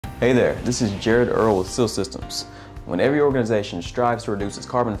Hey there, this is Jared Earl with Seal Systems. When every organization strives to reduce its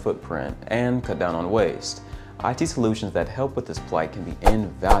carbon footprint and cut down on waste, IT solutions that help with this plight can be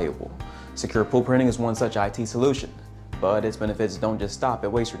invaluable. Secure pool printing is one such IT solution, but its benefits don't just stop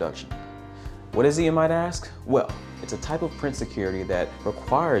at waste reduction. What is it, you might ask? Well, it's a type of print security that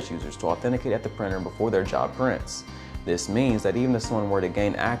requires users to authenticate at the printer before their job prints. This means that even if someone were to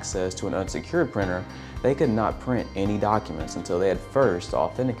gain access to an unsecured printer, they could not print any documents until they had first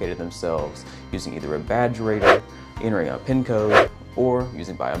authenticated themselves using either a badge reader, entering a PIN code, or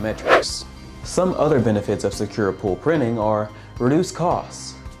using biometrics. Some other benefits of secure pool printing are reduced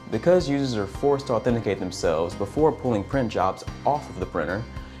costs. Because users are forced to authenticate themselves before pulling print jobs off of the printer,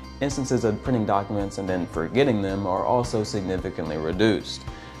 instances of printing documents and then forgetting them are also significantly reduced.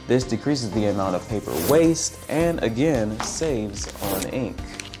 This decreases the amount of paper waste and, again, saves on ink.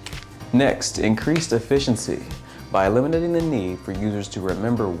 Next, increased efficiency. By eliminating the need for users to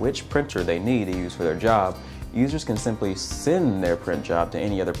remember which printer they need to use for their job, users can simply send their print job to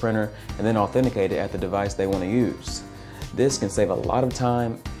any other printer and then authenticate it at the device they want to use. This can save a lot of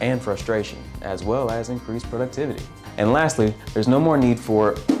time and frustration, as well as increase productivity. And lastly, there's no more need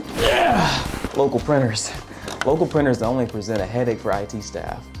for local printers. Local printers not only present a headache for IT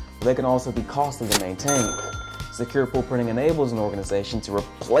staff, but they can also be costly to maintain. Secure pool printing enables an organization to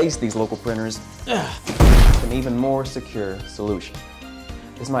replace these local printers with an even more secure solution.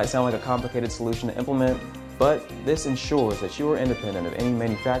 This might sound like a complicated solution to implement, but this ensures that you are independent of any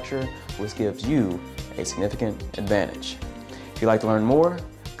manufacturer, which gives you a significant advantage. If you'd like to learn more,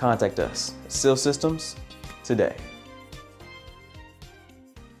 contact us at Seal Systems today.